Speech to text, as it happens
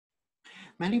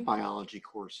Many biology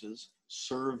courses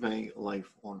survey life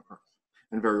on Earth,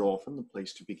 and very often the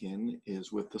place to begin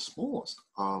is with the smallest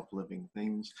of living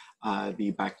things,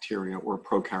 the bacteria or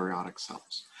prokaryotic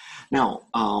cells. Now,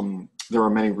 there are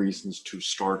many reasons to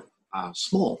start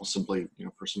small, simply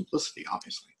for simplicity,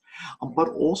 obviously, but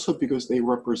also because they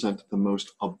represent the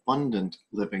most abundant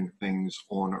living things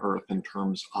on Earth in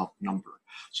terms of number.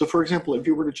 So, for example, if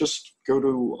you were to just go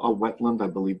to a wetland, I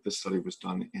believe this study was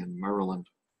done in Maryland,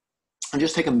 and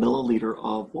just take a milliliter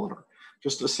of water,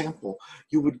 just a sample,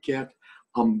 you would get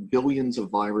billions of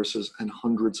viruses and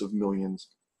hundreds of millions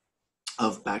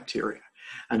of bacteria.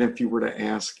 And if you were to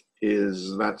ask,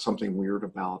 is that something weird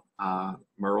about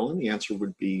Maryland? The answer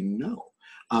would be no,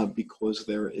 because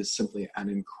there is simply an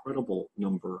incredible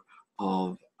number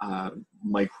of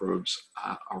microbes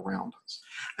around us.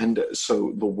 And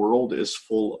so the world is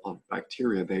full of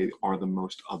bacteria. They are the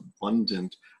most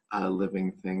abundant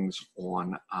living things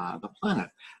on the planet,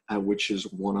 which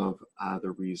is one of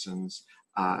the reasons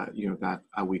that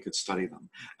we could study them.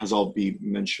 As I'll be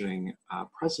mentioning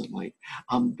presently,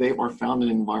 they are found in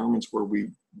environments where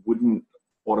we wouldn't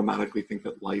automatically think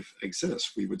that life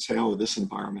exists. We would say, oh, this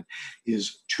environment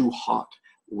is too hot,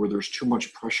 or there's too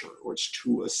much pressure, or it's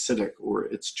too acidic, or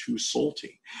it's too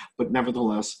salty. But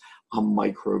nevertheless,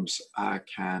 microbes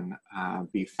can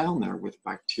be found there, with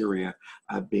bacteria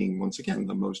being, once again,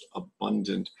 the most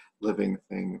abundant living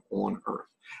thing on Earth.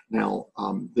 Now,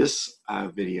 this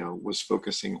video was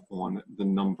focusing on the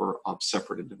number of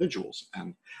separate individuals,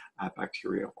 and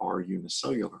bacteria are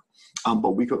unicellular.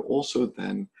 But we could also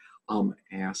then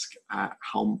ask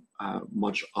how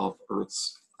much of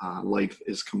Earth's life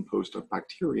is composed of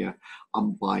bacteria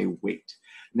by weight.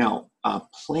 Now,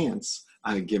 plants,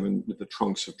 given the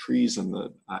trunks of trees and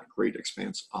the great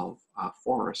expanse of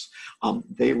forests,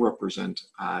 they represent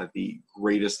the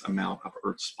greatest amount of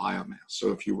Earth's biomass.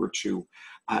 So if you were to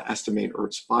estimate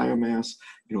Earth's biomass,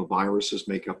 viruses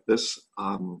make up this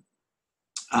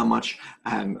much,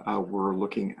 and we're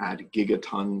looking at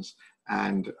gigatons,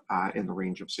 and in the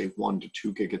range of, say, 1 to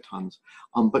 2 gigatons.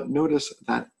 But notice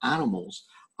that animals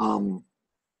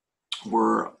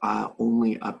were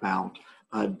only about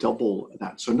double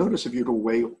that. So notice, if you were to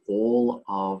weigh all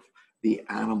of the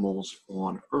animals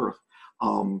on Earth,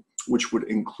 which would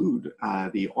include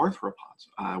the arthropods,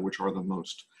 which are the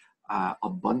most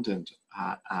abundant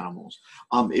animals,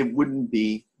 it wouldn't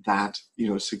be that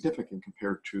significant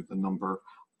compared to the number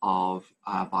of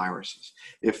viruses.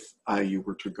 If you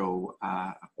were to go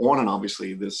on, and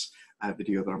obviously this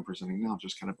video that I'm presenting now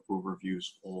just kind of overviews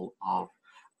all of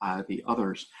the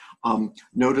others.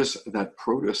 Notice that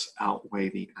protists outweigh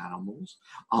the animals,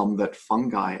 that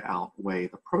fungi outweigh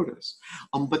the protists.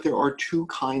 But there are two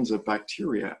kinds of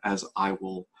bacteria, as I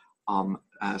will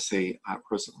say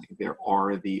presently. There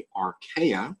are the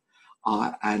archaea,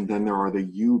 and then there are the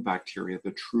eubacteria,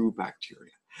 the true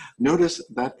bacteria. Notice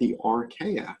that the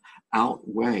archaea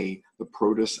outweigh the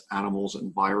protists, animals,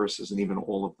 and viruses, and even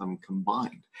all of them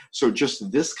combined. So just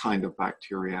this kind of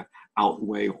bacteria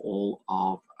outweigh all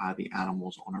of the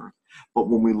animals on Earth. But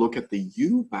when we look at the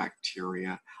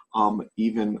eubacteria,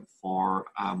 even far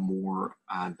more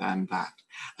than that.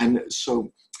 And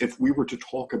so if we were to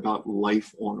talk about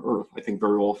life on Earth, I think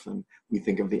very often we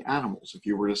think of the animals. If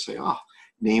you were to say,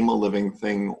 name a living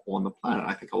thing on the planet,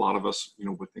 I think a lot of us,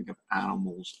 would think of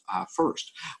animals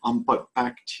first. But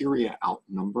bacteria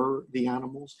outnumber the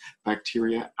animals.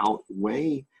 Bacteria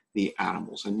outweigh the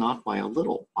animals, and not by a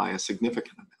little, by a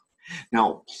significant amount.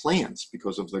 Now, plants,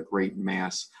 because of the great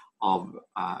mass of,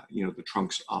 the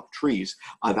trunks of trees,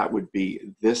 that would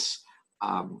be this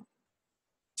bar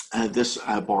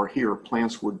here.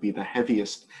 Plants would be the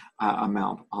heaviest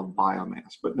amount of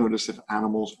biomass. But notice, if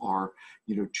animals are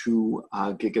 2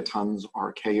 gigatons,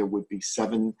 archaea would be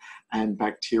 7, and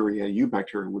bacteria,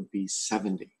 eubacteria, would be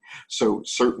 70. So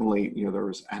certainly, there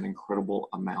is an incredible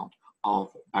amount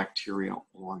of bacteria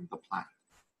on the planet.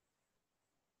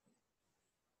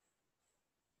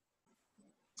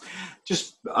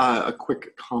 Just a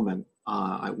quick comment.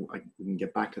 I can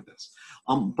get back to this.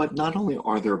 But not only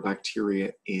are there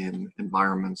bacteria in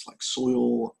environments like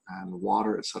soil and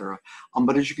water, etc.,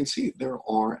 but as you can see, there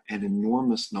are an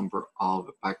enormous number of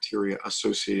bacteria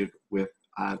associated with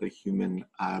the human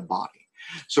body.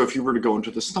 So if you were to go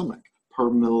into the stomach, per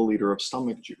milliliter of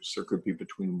stomach juice, there could be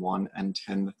between 1 and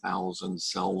 10,000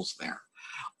 cells there.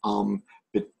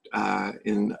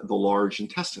 In the large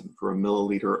intestine, for a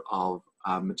milliliter of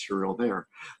material there,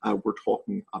 we're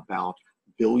talking about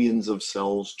billions of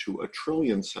cells to a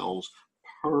trillion cells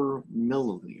per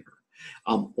milliliter.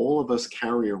 All of us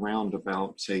carry around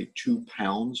about, say, 2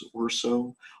 pounds or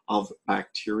so of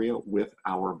bacteria with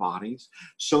our bodies,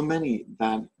 so many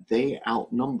that they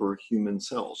outnumber human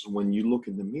cells. When you look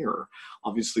in the mirror,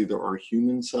 obviously there are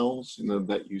human cells,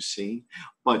 that you see,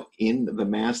 but in the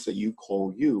mass that you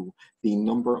call you, the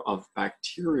number of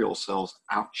bacterial cells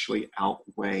actually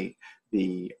outweigh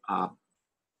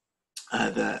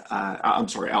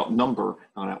outnumber,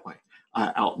 not outweigh,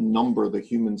 outnumber the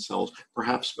human cells,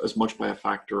 perhaps as much by a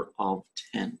factor of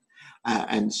 10.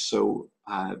 And so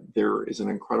there is an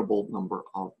incredible number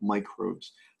of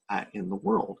microbes in the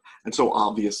world. And so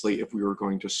obviously, if we were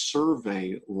going to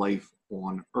survey life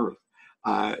on Earth,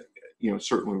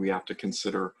 certainly we have to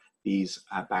consider these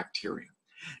bacteria.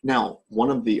 Now, one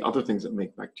of the other things that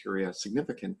make bacteria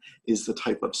significant is the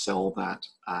type of cell that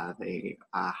they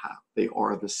have. They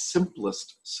are the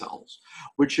simplest cells,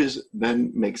 which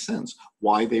then makes sense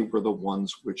why they were the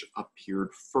ones which appeared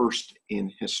first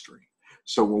in history.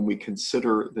 So when we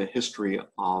consider the history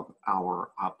of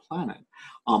our planet,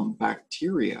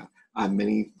 bacteria,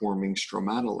 many forming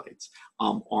stromatolites,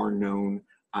 are known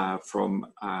from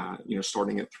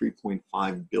starting at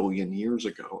 3.5 billion years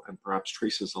ago, and perhaps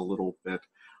traces a little bit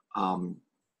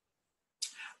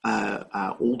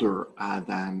older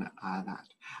than that.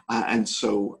 And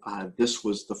so this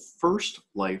was the first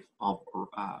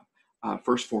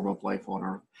first form of life on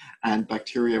Earth, and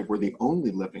bacteria were the only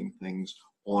living things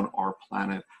on our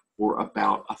planet for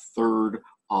about a third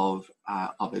of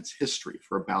its history,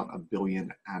 for about 1.5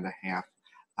 billion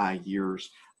years,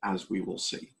 as we will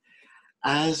see.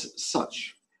 As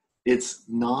such, it's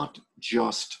not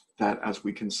just that as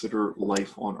we consider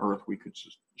life on Earth, we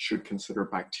should consider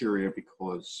bacteria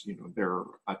because they're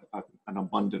an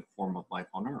abundant form of life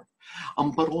on Earth,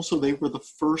 but also they were the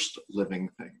first living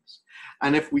things.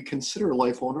 And if we consider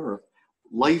life on Earth,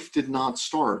 life did not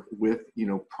start with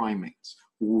primates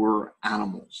or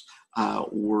animals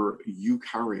or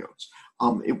eukaryotes.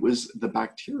 It was the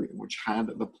bacteria which had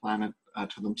the planet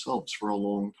to themselves for a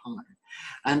long time.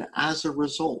 And as a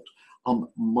result,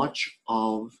 much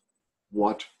of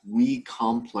what we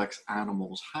complex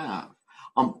animals have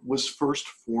was first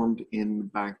formed in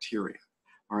bacteria.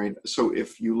 All right. So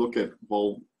if you look at,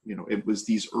 it was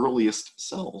these earliest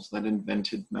cells that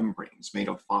invented membranes made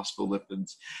of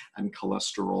phospholipids and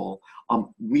cholesterol.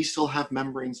 We still have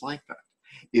membranes like that.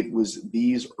 It was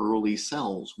these early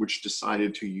cells which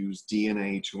decided to use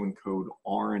DNA to encode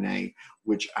RNA,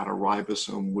 which at a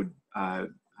ribosome would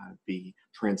be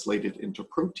translated into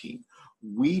protein.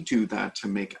 We do that to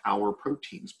make our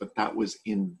proteins, but that was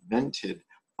invented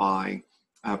by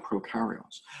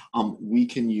prokaryotes. We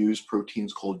can use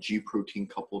proteins called G protein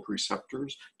coupled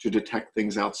receptors to detect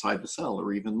things outside the cell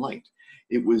or even light.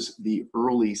 It was the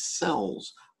early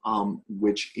cells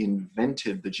which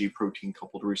invented the G protein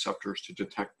coupled receptors to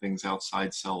detect things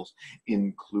outside cells,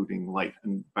 including light,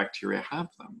 and bacteria have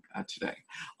them today.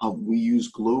 We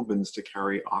use globins to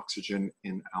carry oxygen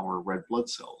in our red blood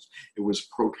cells. It was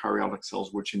prokaryotic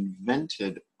cells which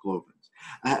invented globins.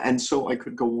 And so I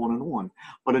could go on.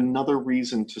 But another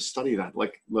reason to study that,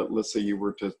 like let's say you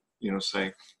were to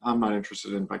say, I'm not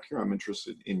interested in bacteria, I'm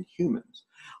interested in humans.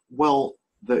 Well,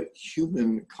 the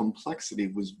human complexity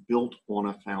was built on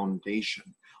a foundation.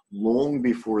 Long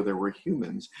before there were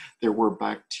humans, there were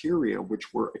bacteria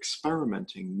which were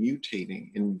experimenting,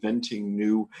 mutating, inventing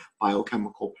new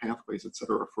biochemical pathways,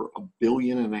 etc., for 1.5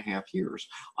 billion years,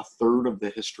 a third of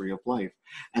the history of life.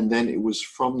 And then it was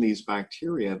from these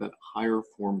bacteria that higher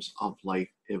forms of life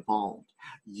evolved,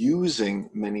 using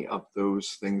many of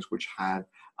those things which had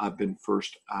been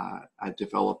first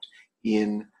developed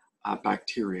in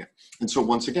bacteria. And so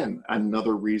once again,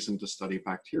 another reason to study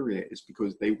bacteria is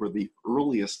because they were the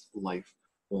earliest life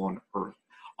on Earth.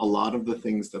 A lot of the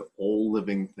things that all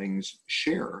living things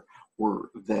share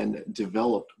were then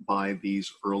developed by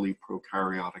these early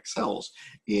prokaryotic cells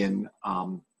in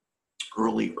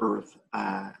early Earth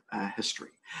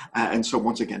history. And so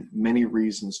once again, many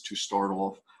reasons to start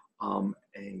off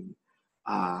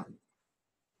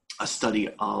a study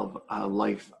of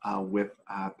life with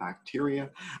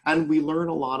bacteria. And we learn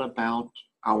a lot about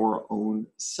our own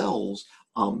cells,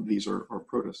 these are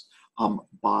protists,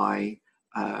 by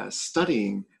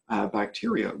studying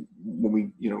bacteria. When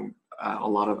we, a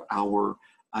lot of our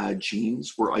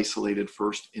genes were isolated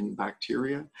first in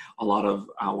bacteria. A lot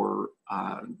of our,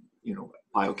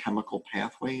 biochemical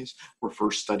pathways were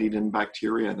first studied in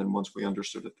bacteria, and then once we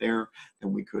understood it there,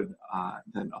 then we could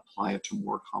then apply it to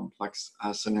more complex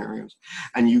scenarios.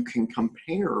 And you can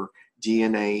compare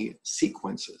DNA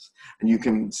sequences, and you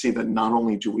can see that not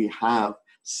only do we have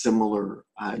similar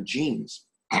genes,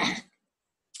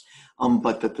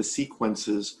 but that the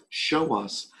sequences show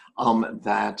us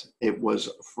that it was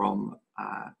from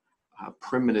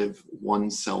primitive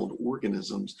one-celled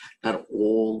organisms that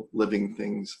all living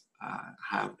things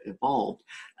have evolved,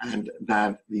 and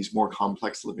that these more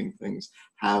complex living things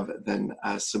have then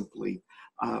simply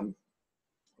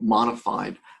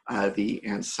modified the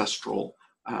ancestral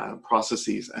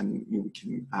processes, and you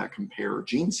can compare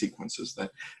gene sequences that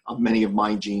many of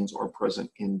my genes are present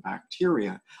in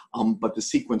bacteria, but the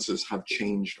sequences have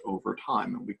changed over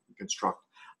time, and we can construct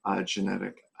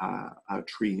genetic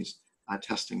trees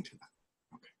testing to that.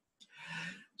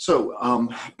 So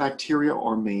bacteria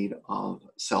are made of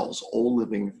cells. All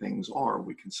living things are.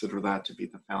 We consider that to be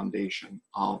the foundation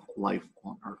of life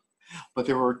on Earth. But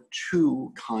there are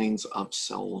two kinds of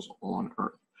cells on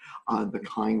Earth. The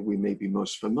kind we may be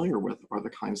most familiar with are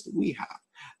the kinds that we have,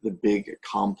 the big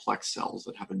complex cells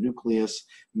that have a nucleus,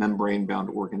 membrane-bound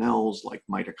organelles like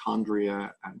mitochondria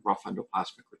and rough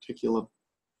endoplasmic reticulum.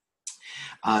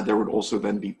 There would also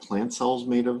then be plant cells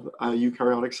made of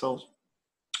eukaryotic cells,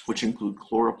 which include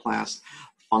chloroplasts.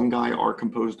 Fungi are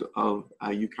composed of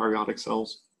eukaryotic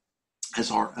cells, as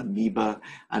are amoeba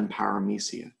and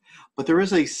paramecia. But there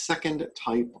is a second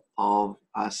type of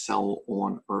cell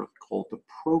on Earth called the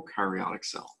prokaryotic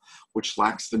cell, which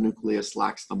lacks the nucleus,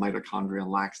 lacks the mitochondria,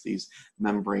 lacks these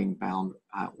membrane-bound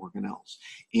organelles.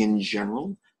 In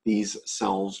general, these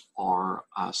cells are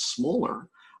smaller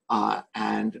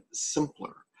and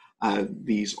simpler.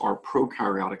 These are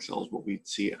prokaryotic cells, what we'd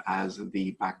see as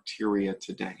the bacteria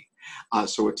today.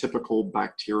 So a typical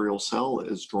bacterial cell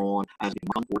is drawn as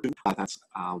a micron, that's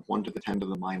 1 to the 10 to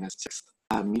the minus 6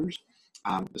 meters,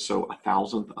 so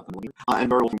 1,000th of a millimeter. And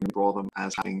very often we draw them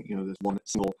as having, this one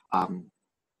single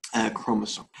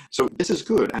chromosome. So this is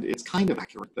good, and it's kind of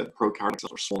accurate that prokaryotic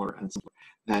cells are smaller and simpler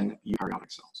than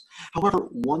eukaryotic cells. However,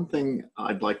 one thing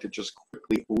I'd like to just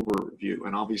quickly overview,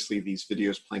 and obviously these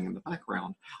videos playing in the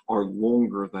background are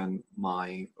longer than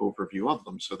my overview of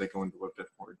them, so they go into a bit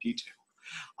more detail.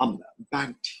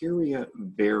 Bacteria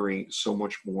vary so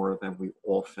much more than we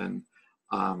often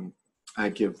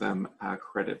give them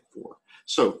credit for.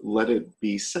 So let it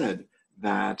be said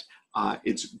that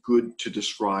it's good to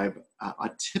describe a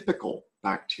typical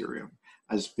bacterium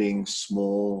as being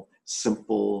small,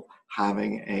 simple,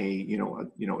 having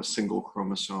a single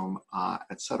chromosome,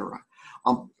 etc.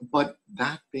 But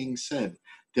that being said,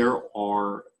 there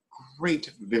are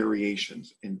great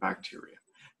variations in bacteria.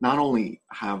 Not only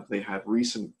have they had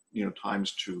recent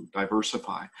times to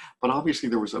diversify, but obviously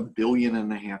there was 1.5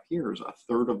 billion years, a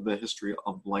third of the history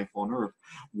of life on Earth,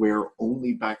 where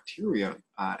only bacteria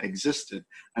existed,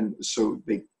 and so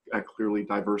they clearly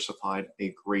diversified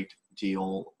a great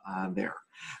deal there.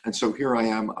 And so here I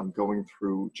am, I'm going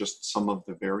through just some of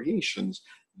the variations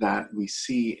that we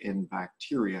see in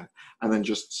bacteria, and then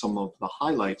just some of the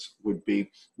highlights would be,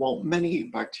 well, many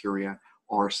bacteria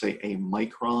are, say, a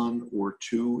micron or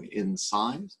two in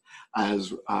size,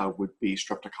 as would be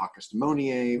Streptococcus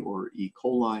pneumoniae or E.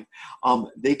 coli.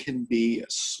 They can be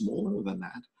smaller than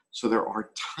that, so there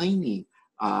are tiny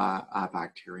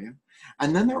bacteria.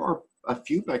 And then there are a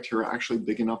few bacteria actually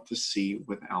big enough to see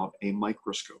without a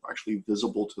microscope, actually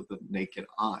visible to the naked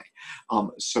eye.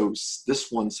 So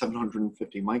this one,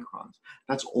 750 microns,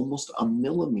 that's almost 1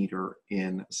 millimeter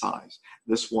in size.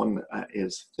 This one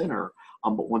is thinner,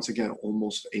 but once again,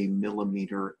 almost 1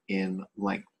 millimeter in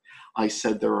length. I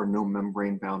said there are no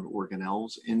membrane-bound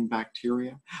organelles in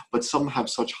bacteria, but some have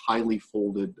such highly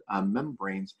folded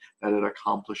membranes that it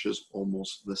accomplishes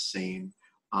almost the same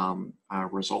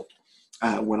result.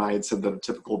 When I had said that a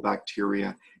typical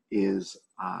bacteria is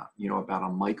about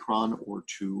 1 micron or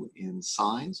 2 in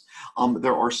size,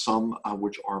 there are some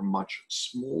which are much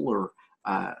smaller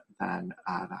than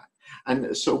that.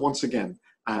 And so once again,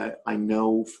 I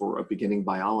know for a beginning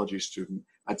biology student,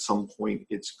 at some point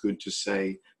it's good to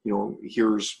say,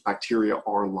 here's bacteria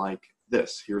are like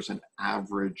this. Here's an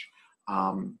average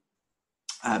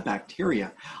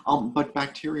bacteria. But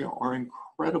bacteria are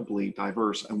incredibly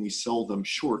diverse, and we sell them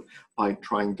short by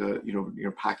trying to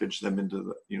package them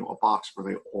into a box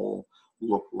where they all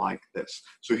look like this.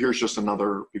 So here's just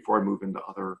another, before I move into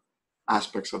other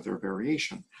aspects of their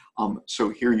variation. So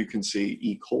here you can see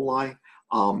E. coli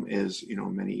is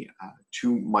many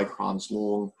 2 microns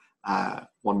long,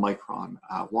 1 micron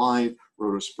wide.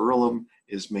 Rhodospirillum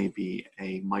is maybe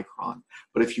a micron.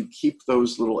 But if you keep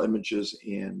those little images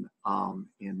in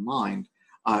mind,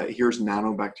 here's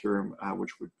nanobacterium,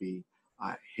 which would be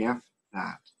half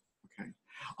that. Okay,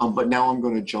 but now I'm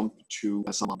going to jump to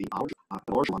some of the larger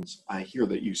ones here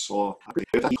that you saw. Look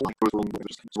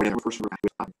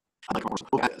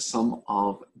at some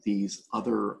of these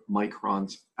other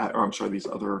microns, these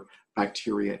other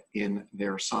bacteria in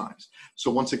their size.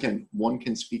 So once again, one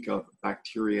can speak of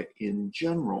bacteria in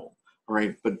general, all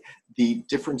right, but the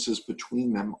differences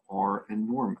between them are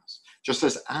enormous. Just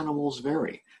as animals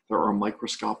vary, there are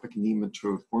microscopic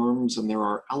nematode worms and there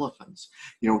are elephants.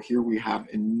 You know, here we have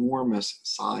enormous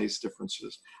size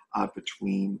differences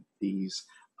between these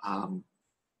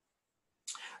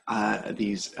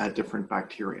different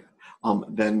bacteria.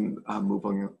 Then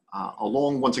moving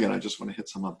along, once again, I just want to hit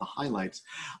some of the highlights.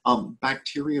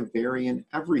 Bacteria vary in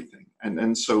everything,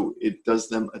 and so it does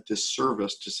them a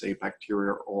disservice to say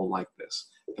bacteria are all like this.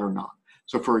 They're not.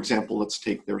 So for example, let's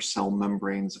take their cell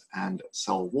membranes and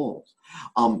cell walls.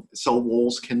 Cell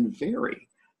walls can vary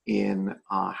in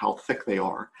how thick they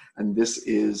are, and this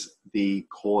is the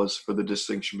cause for the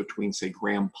distinction between, say,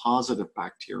 gram-positive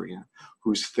bacteria,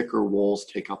 whose thicker walls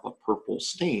take up a purple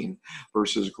stain,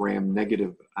 versus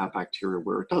gram-negative bacteria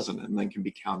where it doesn't, and then can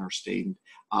be counterstained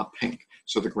pink.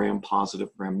 So the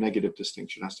gram-positive, gram-negative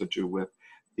distinction has to do with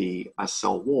the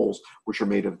cell walls, which are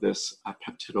made of this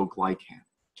peptidoglycan.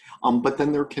 But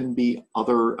then there can be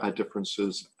other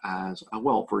differences as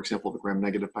well. For example, the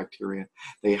gram-negative bacteria,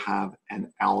 they have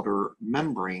an outer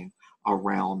membrane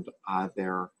around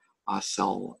their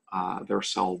cell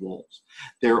walls.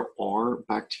 There are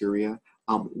bacteria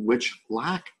which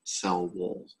lack cell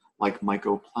walls, like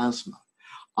mycoplasma.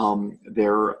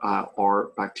 There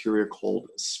are bacteria called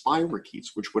spirochetes,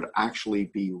 which would actually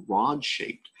be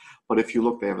rod-shaped. But if you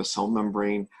look, they have a cell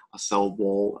membrane, a cell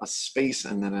wall, a space,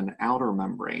 and then an outer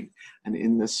membrane. And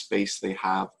in this space, they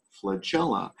have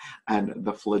flagella. And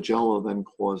the flagella then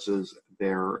causes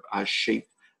their shape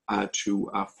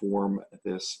to form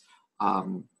this,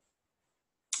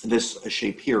 this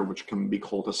shape here, which can be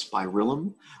called a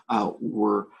spirillum,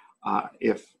 or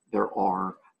if there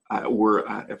are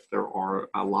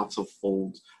lots of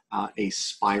folds, a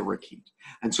spirochete.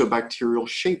 And so bacterial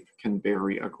shape can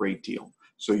vary a great deal.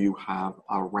 So you have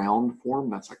a round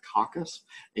form, that's a coccus,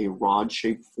 a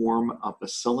rod-shaped form, a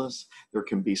bacillus. There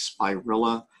can be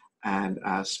spirilla and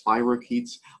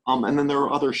spirochetes. And then there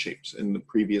are other shapes. In the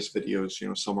previous videos, you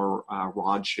know, some are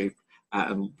rod-shaped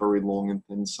and very long and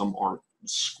thin. Some are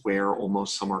square,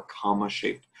 almost. Some are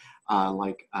comma-shaped,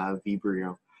 like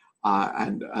Vibrio.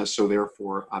 So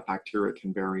therefore, bacteria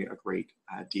can vary a great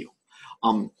deal.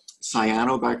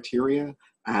 Cyanobacteria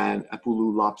and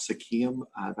Epululopsiceum,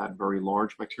 that very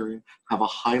large bacteria, have a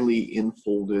highly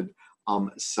infolded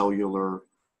cellular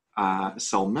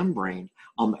cell membrane.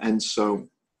 And so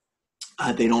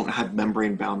they don't have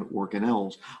membrane-bound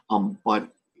organelles, but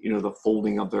you know, the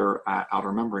folding of their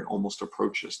outer membrane almost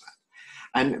approaches that.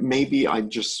 And maybe I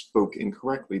just spoke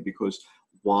incorrectly, because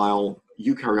while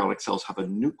eukaryotic cells have a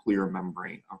nuclear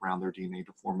membrane around their DNA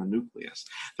to form a nucleus,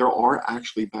 there are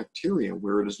actually bacteria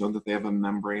where it is known that they have a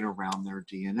membrane around their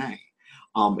DNA.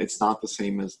 It's not the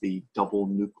same as the double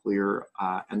nuclear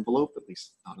envelope, at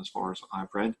least not as far as I've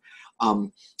read.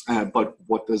 But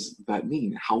what does that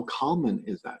mean? How common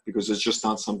is that? Because it's just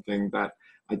not something that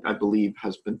I believe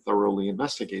has been thoroughly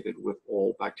investigated with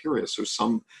all bacteria. So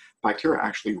some bacteria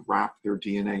actually wrap their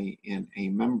DNA in a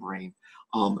membrane,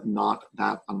 not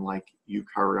that unlike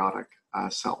eukaryotic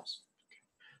cells.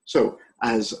 So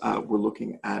as we're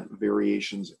looking at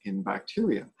variations in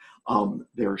bacteria,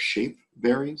 their shape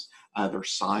varies, their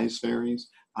size varies,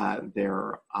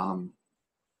 their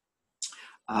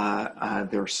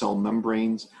cell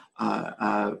membranes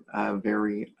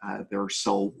vary, their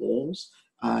cell walls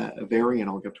vary, and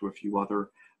I'll get to a few other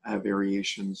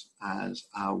variations as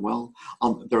well.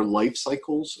 Their life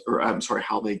cycles, or I'm sorry,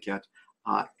 how they get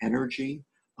energy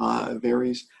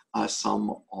varies.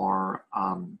 Some are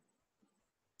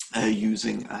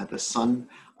using the sun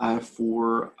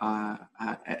for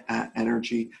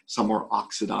energy. Some are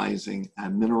oxidizing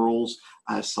minerals.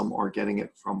 Some are getting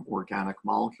it from organic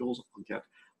molecules. I'll get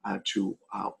to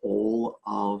all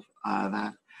of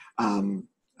that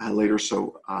later.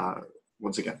 So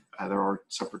once again, there are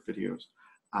separate videos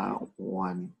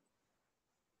on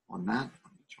that.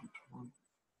 Let me jump to one.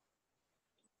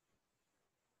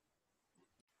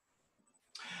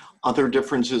 Other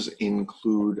differences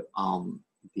include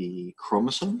the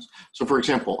chromosomes. So for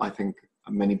example, I think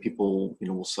many people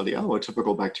will study, oh, a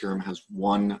typical bacterium has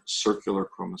one circular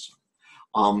chromosome.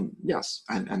 Yes,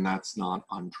 and that's not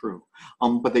untrue.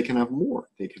 But they can have more.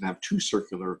 They can have two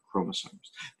circular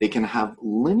chromosomes. They can have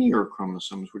linear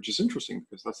chromosomes, which is interesting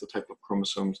because that's the type of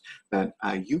chromosomes that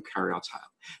eukaryotes have.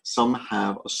 Some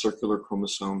have a circular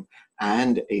chromosome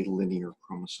and a linear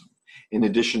chromosome. In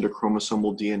addition to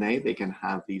chromosomal DNA, they can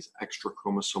have these extra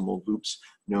chromosomal loops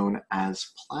known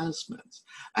as plasmids.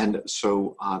 And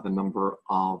so the number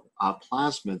of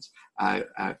plasmids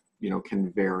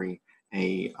can vary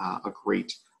a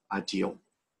great deal.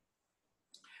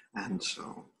 And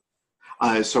so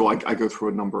I go through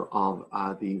a number of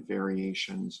the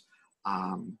variations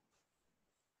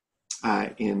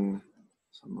in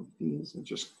some of these, and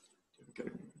just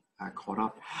getting caught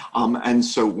up. And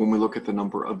so when we look at the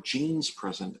number of genes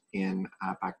present in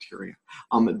bacteria,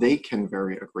 they can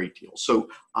vary a great deal. So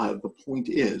the point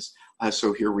is,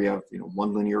 so here we have,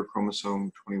 1 linear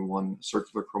chromosome, 21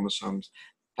 circular chromosomes,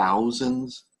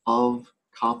 thousands of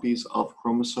copies of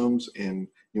chromosomes in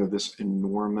this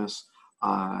enormous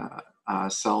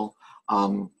cell.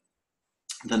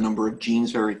 The number of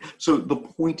genes vary. So the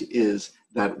point is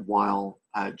that while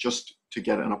just to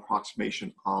get an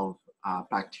approximation of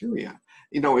bacteria,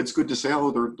 it's good to say,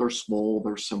 oh, they're small,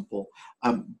 they're simple,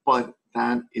 but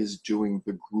that is doing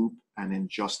the group an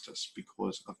injustice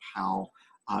because of how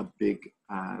big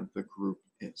the group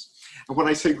is. And when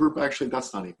I say group, actually,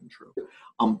 that's not even true,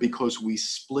 because we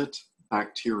split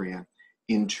bacteria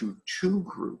into two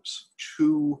groups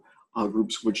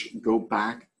which go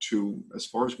back to, as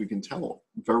far as we can tell,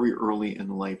 very early in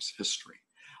life's history.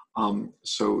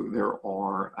 So there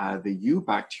are the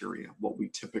eubacteria, what we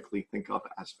typically think of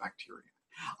as bacteria.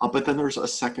 But then there's a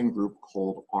second group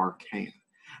called archaea,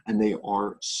 and they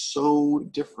are so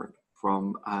different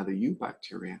from the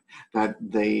eubacteria that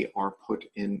they are put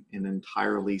in an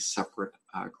entirely separate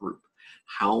group.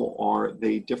 How are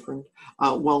they different?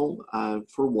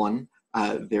 For one,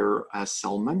 their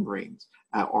cell membranes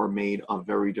are made of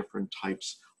very different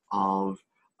types of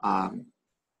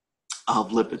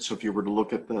lipids. So if you were to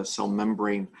look at the cell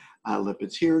membrane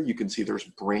lipids here, you can see there's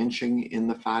branching in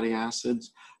the fatty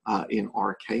acids in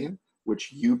archaea,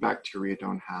 which eubacteria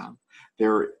don't have.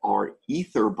 There are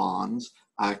ether bonds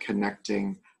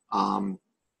connecting the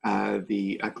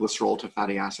glycerol to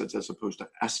fatty acids as opposed to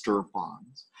ester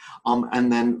bonds.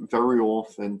 And then very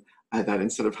often that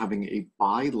instead of having a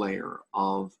bilayer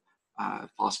of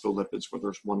phospholipids where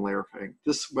there's one layer facing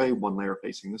this way, one layer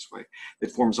facing this way,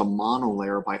 it forms a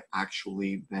monolayer by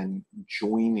actually then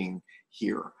joining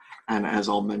here. And as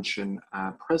I'll mention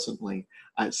presently,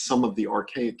 some of the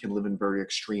archaea can live in very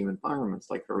extreme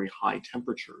environments, like very high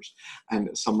temperatures.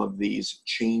 And some of these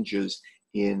changes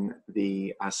in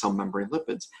the cell membrane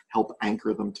lipids help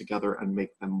anchor them together and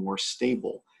make them more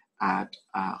stable at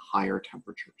higher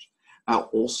temperatures.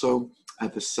 Also,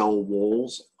 the cell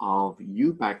walls of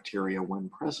eubacteria, when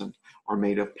present, are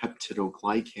made of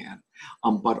peptidoglycan,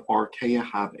 but archaea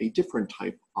have a different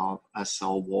type of a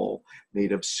cell wall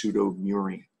made of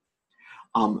pseudomurine.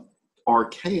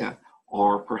 Archaea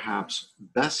are perhaps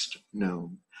best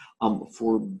known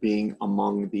for being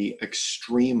among the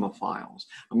extremophiles.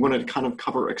 I'm going to kind of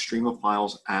cover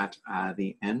extremophiles at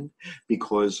the end,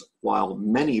 because while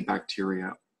many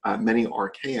bacteria, many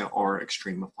archaea are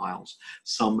extremophiles,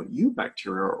 some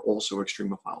eubacteria are also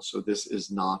extremophiles. So this is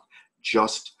not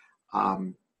just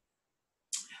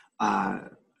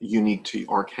unique to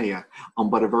archaea,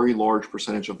 but a very large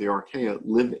percentage of the archaea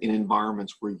live in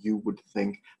environments where you would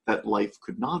think that life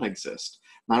could not exist.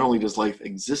 Not only does life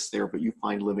exist there, but you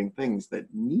find living things that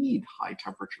need high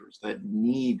temperatures, that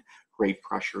need great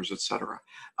pressures, etc.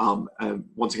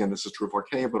 Once again, this is true of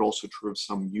archaea, but also true of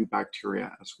some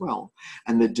eubacteria as well.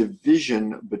 And the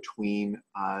division between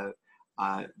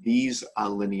these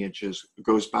lineages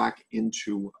goes back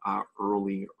into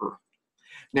early Earth.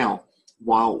 Now,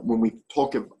 when we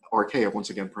talk of archaea, once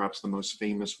again, perhaps the most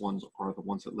famous ones are the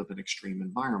ones that live in extreme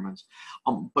environments,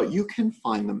 but you can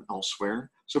find them elsewhere.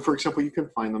 So for example, you can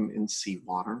find them in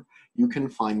seawater, you can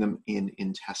find them in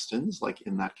intestines, like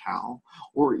in that cow,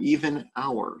 or even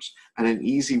ours. And an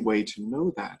easy way to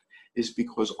know that is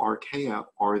because archaea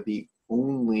are the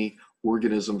only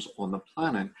organisms on the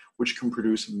planet which can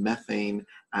produce methane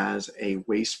as a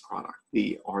waste product.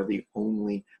 They are the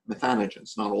only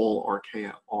methanogens. Not all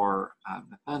archaea are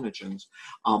methanogens,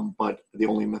 but the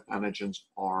only methanogens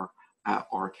are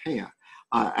archaea.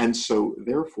 And so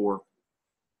therefore,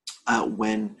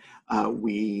 when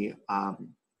we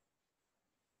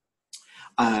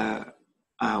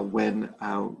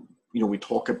we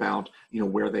talk about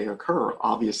where they occur,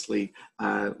 obviously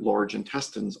large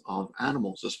intestines of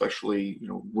animals, especially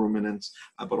ruminants,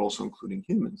 but also including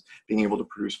humans, being able to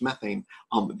produce methane.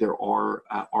 There are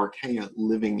archaea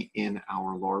living in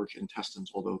our large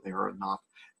intestines, although they are not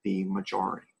the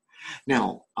majority.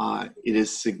 Now, it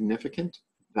is significant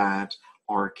that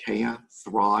archaea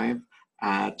thrive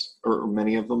or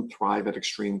many of them thrive at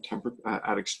extreme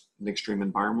extreme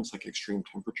environments, like extreme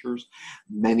temperatures.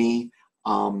 Many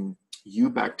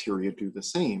Eubacteria do the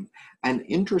same. And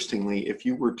interestingly, if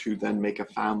you were to then make a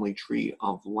family tree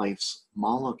of life's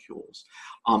molecules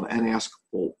and ask,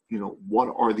 well,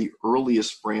 what are the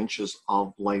earliest branches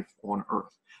of life on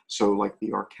Earth? So like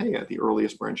the archaea, the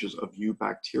earliest branches of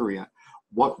Eubacteria,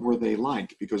 what were they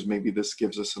like? Because maybe this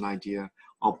gives us an idea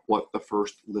of what the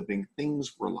first living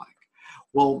things were like.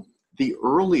 Well, the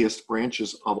earliest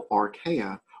branches of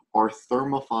archaea are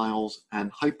thermophiles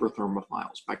and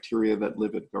hyperthermophiles, bacteria that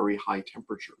live at very high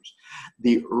temperatures.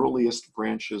 The earliest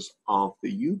branches of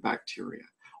the eubacteria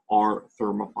are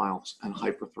thermophiles and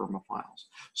hyperthermophiles.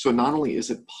 So not only is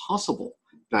it possible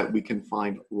that we can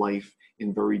find life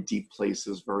in very deep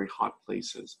places, very hot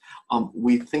places,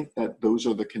 we think that those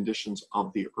are the conditions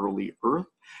of the early Earth,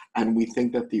 and we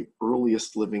think that the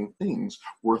earliest living things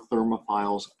were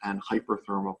thermophiles and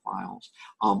hyperthermophiles,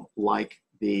 like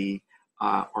the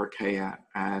archaea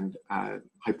and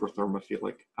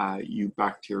hyperthermophilic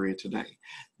eubacteria today.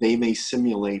 They may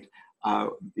simulate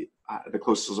the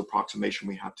closest approximation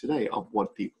we have today of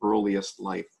what the earliest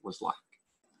life was like.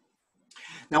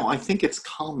 Now, I think it's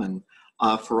common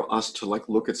for us to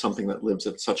look at something that lives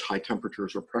at such high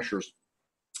temperatures or pressures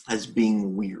as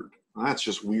being weird. That's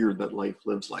just weird that life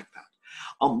lives like that.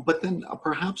 But then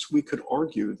perhaps we could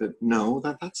argue that no,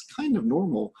 that's kind of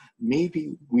normal.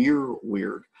 Maybe we're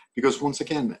weird, because once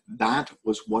again, that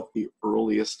was what the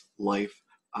earliest life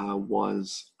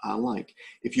was like.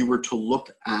 If you were to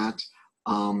look at,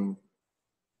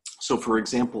 so for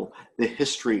example, the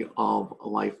history of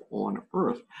life on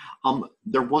Earth,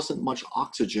 there wasn't much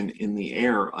oxygen in the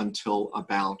air until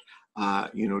about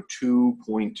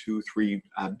 2.23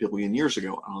 billion years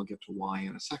ago. And I'll get to why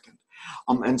in a second.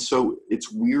 And so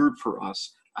it's weird for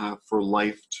us for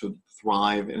life to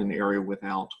thrive in an area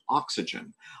without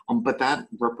oxygen. But that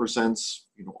represents,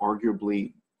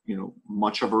 arguably,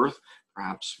 much of Earth,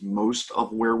 perhaps most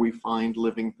of where we find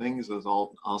living things, as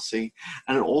I'll see.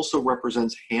 And it also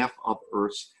represents half of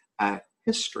Earth's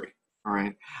history, all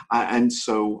right? And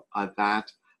so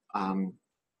that,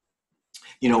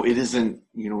 it isn't,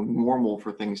 normal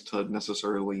for things to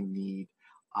necessarily need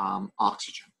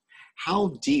oxygen.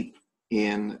 How deep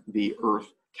in the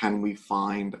Earth can we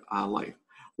find life?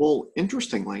 Well,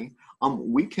 interestingly,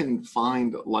 we can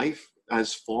find life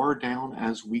as far down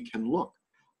as we can look.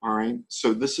 All right,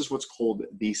 so this is what's called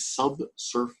the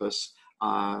subsurface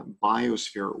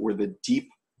biosphere, or the deep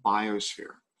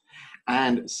biosphere.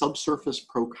 And subsurface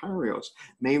prokaryotes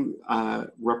may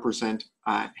represent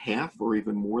half or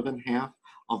even more than half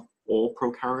of all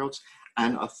prokaryotes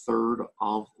and a third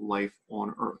of life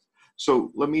on Earth.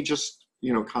 So let me just,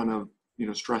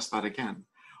 stress that again.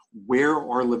 Where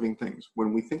are living things?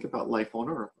 When we think about life on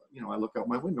Earth, I look out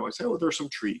my window, I say, oh, there's some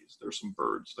trees, there's some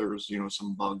birds, there's,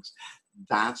 some bugs.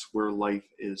 That's where life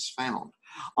is found.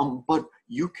 But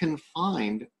you can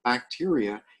find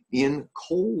bacteria in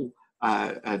coal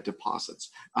deposits,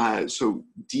 so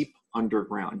deep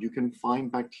underground. You can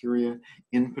find bacteria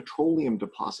in petroleum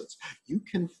deposits. You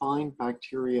can find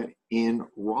bacteria in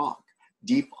rock,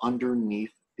 deep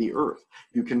underneath the Earth.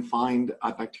 You can find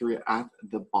bacteria at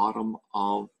the bottom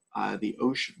of the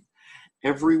ocean.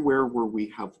 Everywhere where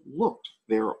we have looked,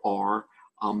 there are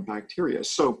bacteria.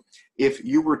 So if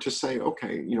you were to say,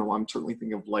 okay, I'm certainly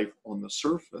thinking of life on the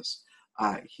surface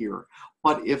here,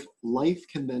 but if life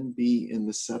can then be in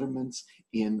the sediments,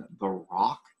 in the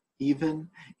rock, even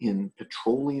in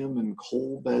petroleum and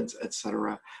coal beds,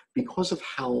 etc., because of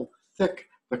how thick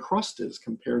the crust is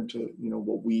compared to,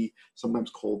 what we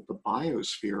sometimes call the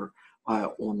biosphere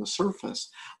on the surface,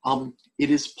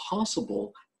 it is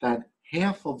possible that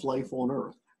half of life on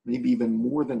Earth, maybe even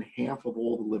more than half of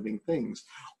all the living things,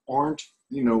 aren't,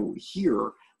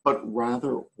 here, but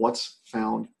rather what's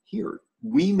found here.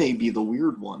 We may be the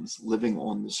weird ones living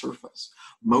on the surface.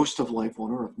 Most of life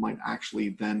on Earth might actually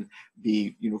then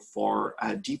be, far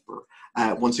deeper.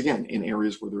 Once again, in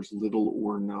areas where there's little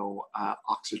or no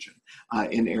oxygen,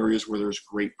 in areas where there's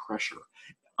great pressure.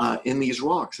 In these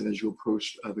rocks, and as you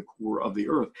approach the core of the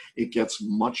Earth, it gets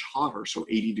much hotter. So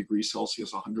 80 degrees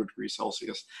Celsius, 100 degrees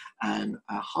Celsius, and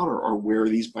hotter are where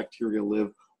these bacteria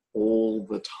live all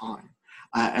the time.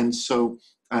 And so,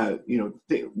 when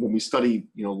we study,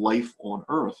 life on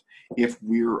Earth, if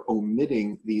we're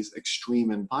omitting these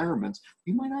extreme environments,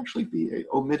 we might actually be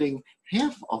omitting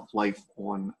half of life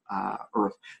on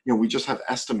Earth. We just have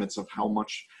estimates of how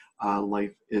much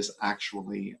life is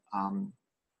actually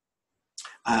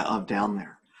down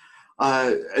there.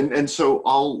 And so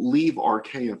I'll leave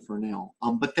archaea for now,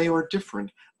 but they are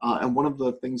different. And one of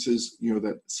the things is,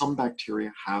 that some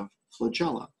bacteria have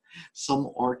flagella.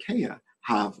 Some archaea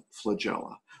have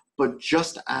flagella. But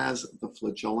just as the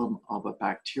flagellum of a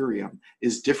bacterium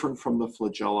is different from the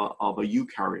flagella of a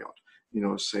eukaryote,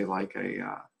 say like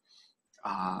a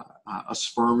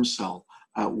sperm cell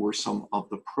or some of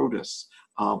the protists,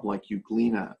 like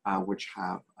euglena, which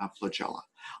have flagella.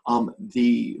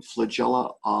 The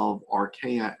flagella of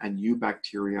archaea and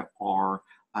eubacteria are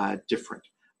different.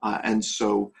 And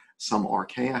so some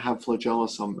archaea have flagella,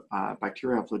 some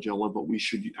bacteria have flagella, but we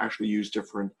should actually use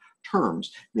different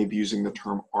terms, maybe using the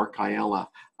term archaea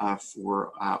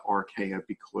for archaea,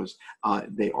 because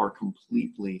they are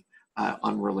completely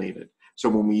unrelated. So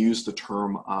when we use the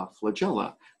term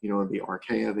flagella, the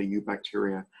archaea, the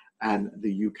eubacteria, and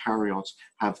the eukaryotes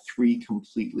have three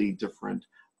completely different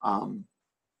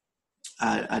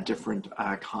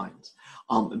kinds.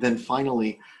 Then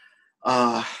finally,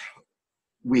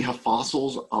 we have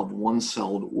fossils of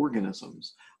one-celled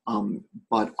organisms,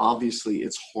 but obviously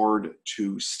it's hard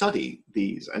to study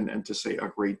these and to say a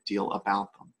great deal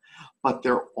about them. But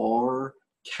there are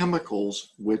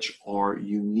chemicals which are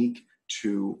unique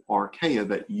to archaea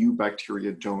that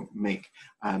eubacteria don't make.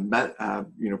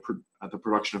 The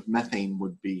production of methane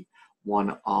would be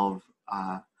one of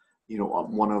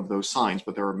those signs,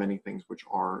 but there are many things which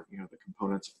are the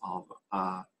components of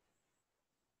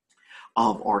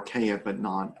archaea, but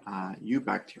not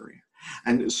eubacteria.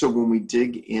 And so when we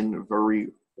dig in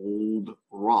very old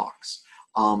rocks,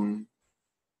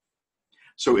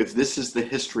 so if this is the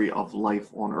history of life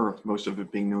on Earth, most of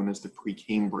it being known as the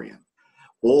Precambrian,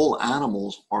 all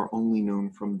animals are only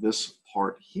known from this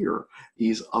part here.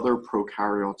 These other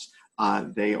prokaryotes,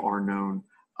 they are known,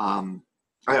 I'm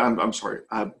sorry,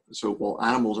 so while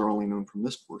animals are only known from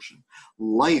this portion,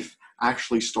 life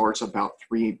actually starts about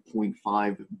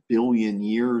 3.5 billion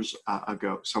years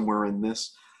ago, somewhere in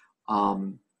this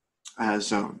zone.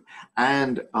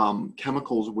 And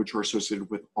chemicals which are associated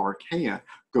with archaea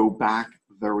go back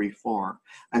very far.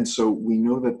 And so we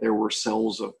know that there were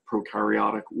cells of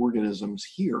prokaryotic organisms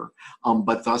here,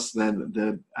 but thus then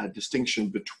the distinction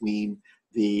between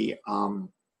the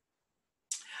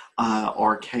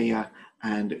archaea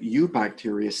and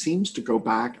eubacteria seems to go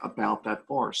back about that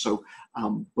far. So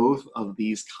both of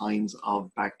these kinds of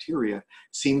bacteria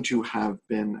seem to have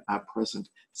been present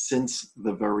since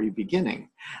the very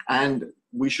beginning. And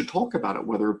we should talk about it,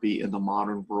 whether it be in the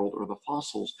modern world or the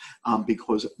fossils,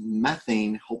 because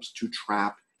methane helps to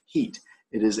trap heat.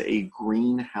 It is a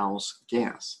greenhouse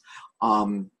gas.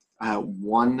 1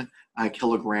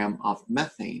 kilogram of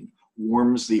methane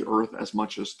warms the Earth as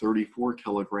much as 34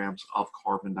 kilograms of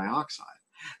carbon dioxide.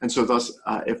 And so thus,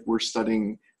 if we're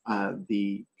studying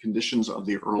the conditions of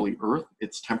the early Earth,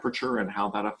 its temperature and how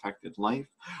that affected life,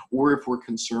 or if we're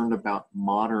concerned about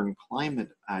modern climate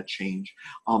change,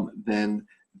 then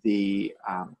the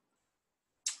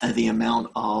amount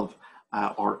of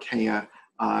archaea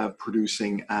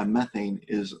producing methane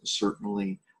is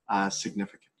certainly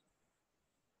significant.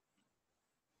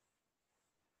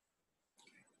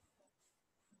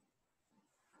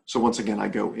 So once again, I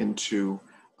go into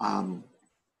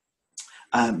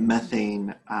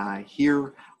methane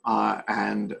here,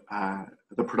 and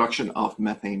the production of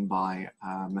methane by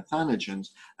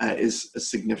methanogens is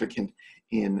significant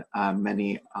in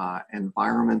many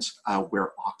environments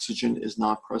where oxygen is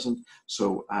not present.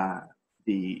 So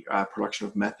the production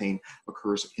of methane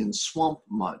occurs in swamp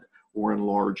mud or in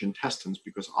large intestines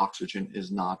because oxygen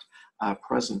is not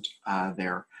present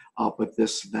there. But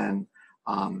this then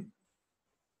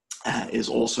is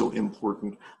also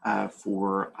important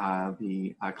for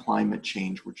the climate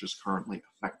change, which is currently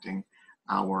affecting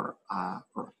our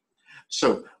Earth.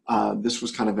 So this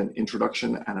was kind of an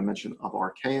introduction and a mention of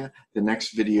archaea. The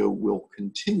next video will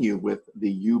continue with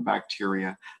the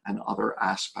eubacteria and other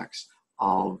aspects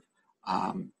of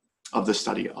the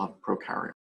study of prokaryotes.